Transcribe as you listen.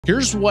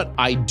Here's what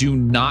I do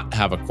not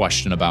have a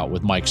question about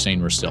with Mike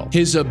Sainristil.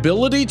 His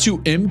ability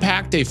to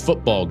impact a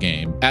football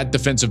game at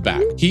defensive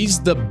back. He's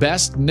the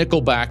best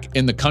nickelback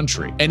in the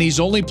country, and he's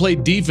only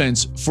played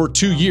defense for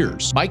 2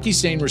 years. Mikey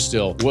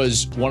Sainristil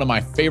was one of my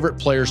favorite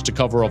players to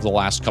cover over the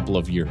last couple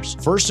of years.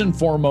 First and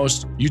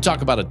foremost, you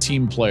talk about a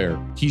team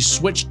player. He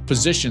switched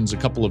positions a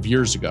couple of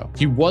years ago.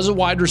 He was a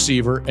wide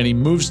receiver, and he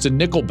moves to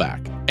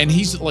nickelback, and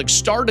he's like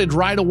started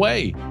right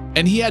away.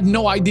 And he had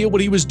no idea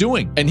what he was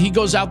doing. And he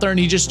goes out there and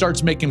he just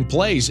starts making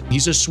plays.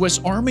 He's a Swiss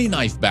Army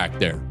knife back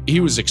there. He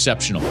was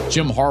exceptional.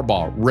 Jim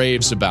Harbaugh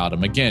raves about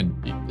him.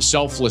 Again,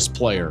 selfless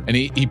player. And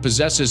he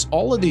possesses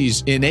all of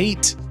these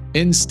innate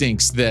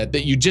instincts that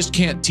you just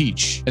can't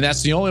teach. And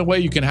that's the only way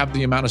you can have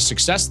the amount of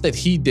success that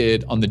he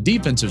did on the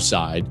defensive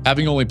side,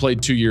 having only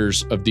played 2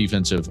 years of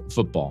defensive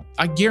football.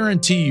 I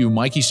guarantee you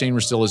Mikey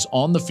Sainristil is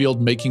on the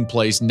field making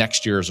plays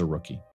next year as a rookie.